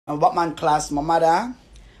My Batman class, my mother.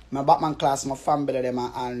 My Batman class, my family, them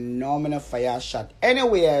and no me no fire shot.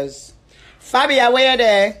 Anyways, Fabia, where you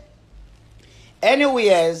there?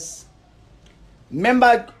 Anyways,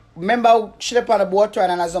 remember she up on the boat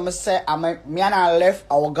and as I say, me and I left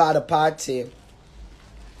our God party.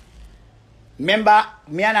 Remember,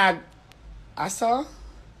 me and I saw?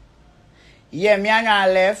 Yeah, me and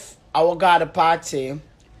I left our God party.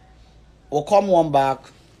 We come one back.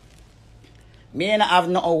 Me and I have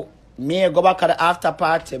no. Me go back at the after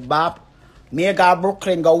party, Bob. Me go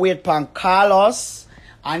Brooklyn, go wait for Carlos,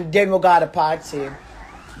 and then we got the party.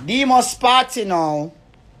 Demos party now.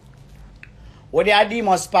 What they are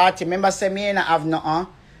Demos party? Remember say me and I have no.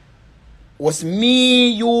 Was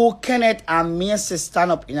me, you, Kenneth, and me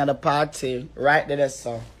stand up in the party right there,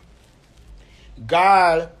 so.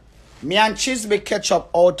 Girl, me and Chisby catch up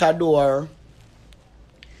out the door.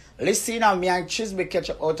 Listen now, me and Chisby catch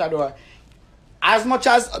up out the door. As much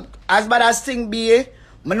as bad as thing be, I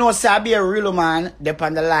know say I be a real man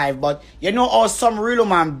depend the life, but you know how some real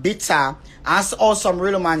man bitter and how some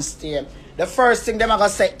real man stay. The first thing them I gonna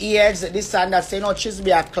say age, this and that, say no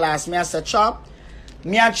Chisby a class. Me I say chop.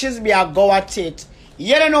 Me and Chisby a go at it.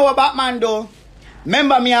 You don't know what Batman do.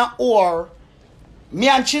 Remember me a whore. Me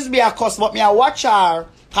and Chisby a cuss, but me a watch her.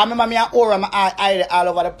 Cause remember me a whore and I all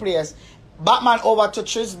over the place. Batman over to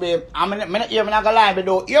Chisby. I'm not hear me not gonna lie, but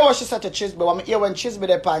though hear what she said to Chisby. But I hear when Chisby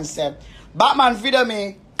the pan said, Batman video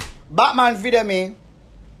me.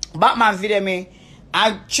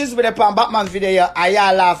 And Chisby the pan Batman video. I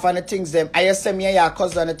laugh and the things them. I say me ya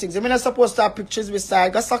cousin and the things. I'm not supposed to have pictures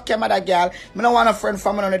beside. Go suck him at that girl. I don't want a friend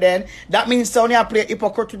from me then. That means only I play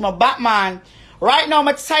hypocrite with my Batman. Right now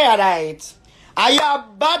I'm tired of it. Are you a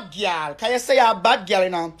bad girl? Can you say you're a bad girl, you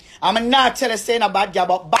know? I'm not telling you saying a bad girl,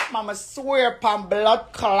 but Batman, I swear upon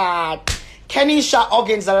blood clot. Kenisha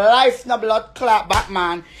Huggins, life no blood clot,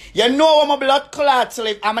 Batman. You know I'm a blood clot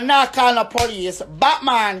live. I'm not calling the police.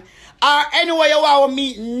 Batman, or anywhere you want to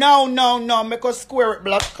meet, no. Make us square it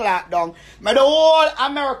blood clot down. Make the whole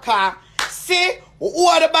America see who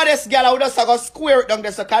are the baddest girl who just go square it down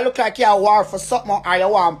there so can look like you are war for something or you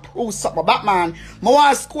want to prove something. Batman, I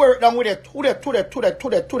want to square it down with it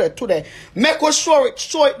today. Make us show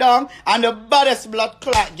it down and the baddest blood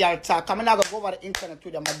clot girl talk. I'm not going to go over the internet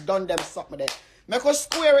with them. I've done them something there. Make us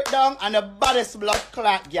square it down and the baddest blood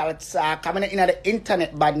clot girl talk. I'm in the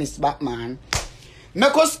internet badness, Batman.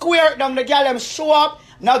 Make us square it down, the girl them show up.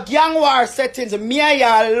 Now gang war settings, me and you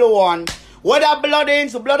alone. Whether blood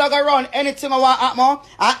ins, blood I go run, anything I want happen,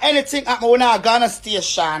 and anything happen when I go on a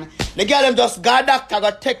station. The girl them just got doctor go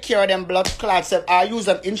take care of them blood clots I use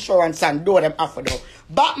them insurance and do them after though.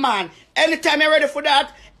 Batman, anytime you're ready for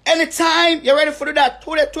that,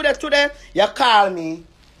 today, you call me.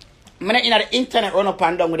 I'm not in the internet run up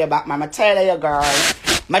and down with the Batman. I'm tired of you, girl.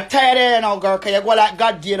 I'm tired of you now, girl, because you go like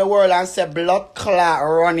God gave the world and say blood clot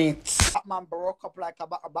run it. Batman broke up like a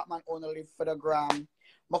Batman only live for the gram.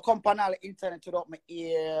 My company on the internet without my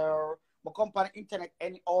ear. My company internet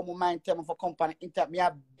any all my mind tell me for company internet. Me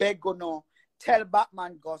a beg you no tell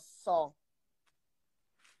Batman go so.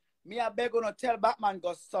 Me a beg you no tell Batman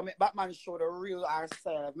go so. Make Batman show the real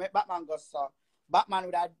ourselves. Make Batman go so. Batman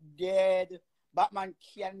would have dead. Batman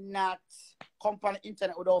cannot company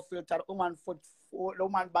internet without filter. The woman foot full, the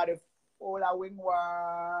woman body full of wingworm.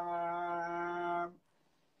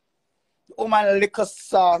 The woman liquor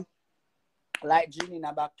so. Like Genie in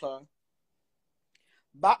a battle.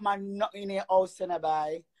 Batman not in a house in a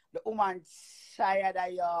buy. The woman tired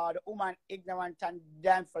of you. The woman ignorant and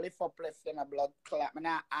damn for live up left in a blood clot. Me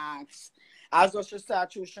not ask. As though she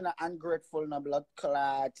start choosing ungrateful in a blood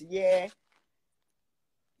clot. Yeah.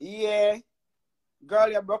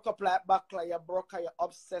 Girl, you broke up like Buckler. You broke her. You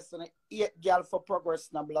obsessed with 8 girl for progress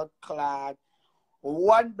in a blood clot.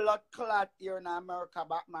 1 blood clot here in America,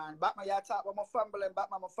 Batman. Batman, you talk about my family.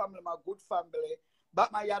 Batman, my family, my good family.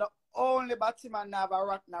 Batman, you're the only Batman have a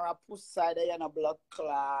rat nor a puss side there in a blood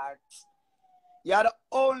clot. You're the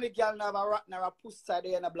only girl never a rat nor a puss side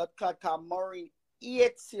there in a blood clot because Maureen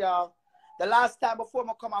hates you. The last time before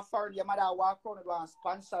I come and foreign, your mother walk around with one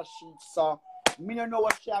sponsor sheet. So, me don't know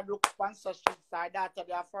what she had look sponsor sheet. So, I thought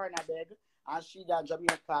they are foreign a beg. And she done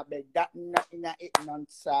Jamaica beg. That nothing a it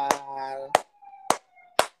nonsense.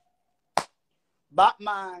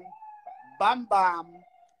 Batman, Bam Bam.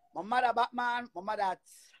 My mother Batman, my mother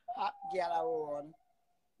hot girl around.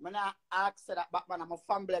 I not ask that Batman, I'm a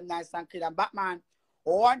family nice and clean. And Batman,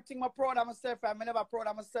 one thing I'm proud of myself, I'm never proud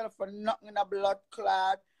of myself for nothing in a blood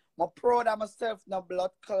clot. I'm proud of myself in a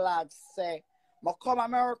blood clot. Say, I come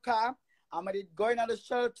America, I'm going to the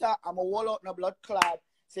shelter, I'm a wall out in a blood clot.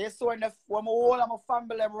 Say so when my whole of my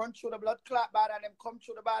family them run through the blood clot bad and them come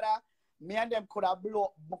through the bad, me and them could have blow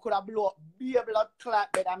up be a blood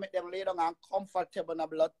clot bed and make them lay down and comfortable in a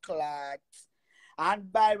blood clot. And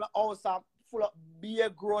buy my house and full of beer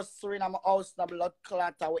grocery in my house in a blood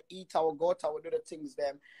clot. I will eat, I will go out, I will do the things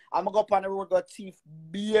them. I'm gonna go up on the road, go thief,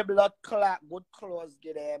 beer blood clot, good clothes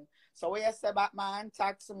get them. So when you say Batman,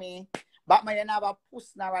 talk to me. Batman, you never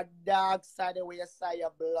puss nor a dog side the way you say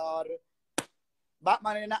your blood.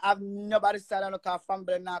 Batman, you not have nobody side and look at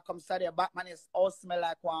family now come side your Batman is all smell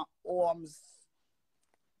like one homes.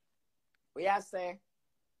 What you say?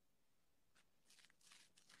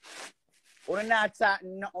 When you not talk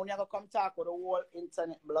no, when you come talk with the whole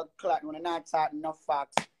internet blood clot, when you not talk no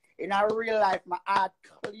facts. In a real life, my heart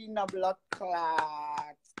clean a blood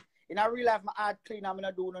clot. In a real life, my heart clean, I'm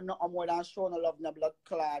not doing nothing more than showing no love in a blood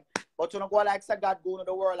clot. But when I go like say God go into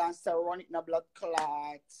the world and say run it in a blood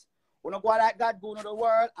clot. When I go like God go into the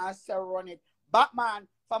world and say run it. Batman,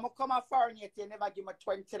 if I'm come a foreign yet, you never give me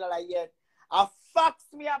 $20 yet. I fax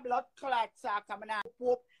me a blood clot talk, I'm not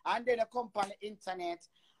poop, and then I come on the internet.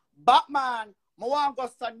 Batman, I want to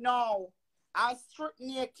go now. I'm strip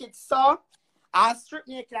naked, so. I'm strip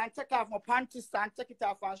naked and take off my panties and take it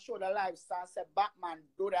off and show the lifestyle and say, Batman,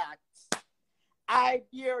 do that. I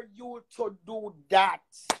dare you to do that.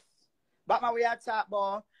 Batman, we are talking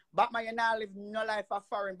about. Batman, you not live no life of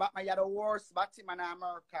foreign. Batman, you're the worst Batman in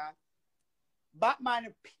America.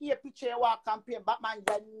 Batman, pay a picture you walk and pay. Batman,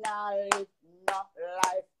 you not live no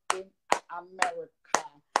life in America.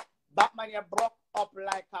 Batman, you broke up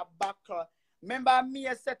like a buckle. Remember me,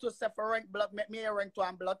 I said to say for rank blood, make me a rank to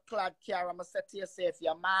a blood clot care. I'm say to you say if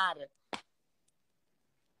you're mad.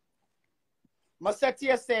 I say to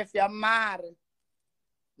you say if you're mad.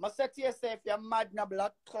 I say to you say if you're mad no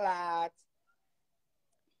blood clot.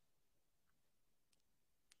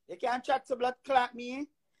 You can't chat to blood clot me.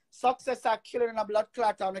 Success are killing a blood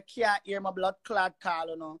clot and you can't hear my blood clot call,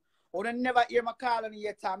 you know. You never hear my call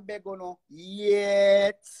yet and beg, you know.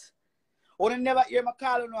 Yet. You never hear my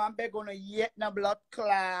call, you know, and beg, you know, yet no blood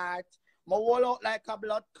clot. My wall out like a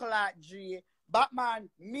blood clot, G. Batman,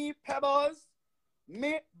 me Pebbles.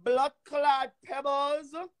 Me blood clot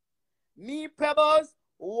Pebbles. Me Pebbles.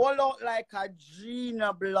 Wall out like a G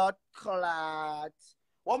no blood clot.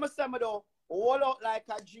 What me say, me though? Wall out like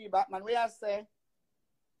a G, Batman. What you say?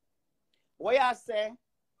 What you say?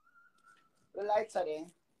 The lights are there.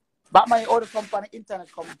 Batman, all the company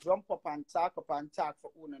internet come jump up and talk for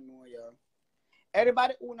who no know you.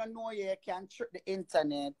 Everybody who no know you can trick the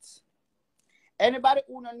internet. Anybody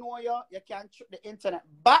who no know you can trick the internet.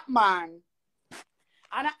 Batman,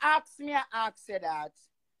 and I ask you that.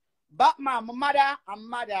 Batman, my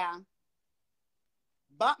mother.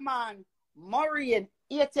 Batman, Maureen,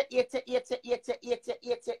 80.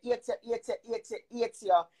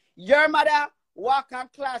 Your mother walk on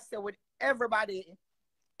class with everybody.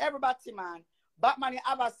 Everybody, man. Batman, you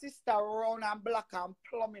have a sister round and black and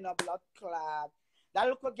plum in a blood clot. That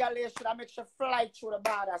little girl should have make sure fly through the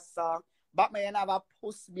border, sir. Batman, you have a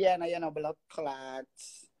puss behind you, blood clot.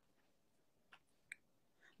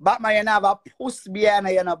 Batman, you have a puss behind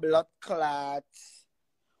you, blood clot.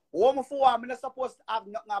 Woman for I'm not supposed to have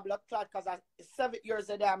nothing a blood clot because I'm 7 years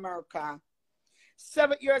in America.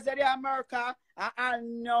 7 years in America, and I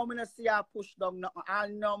know me not see her push down nothing. I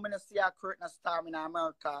know me not see her create a star in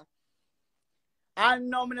America. I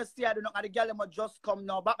know me not see her do nothing. The girl must just come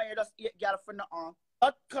now. Batman, you just eat girl for nothing.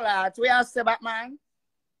 Blood clot, what you say, Batman?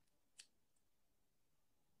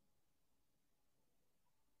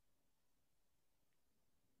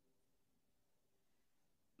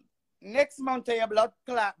 Next month your blood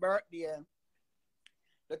clot birthday.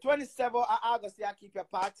 The 27th of August, you keep your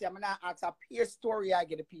party. I'm not ask a peer story I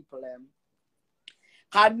get the people.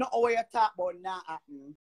 Because not what you talk about now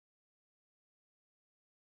happen.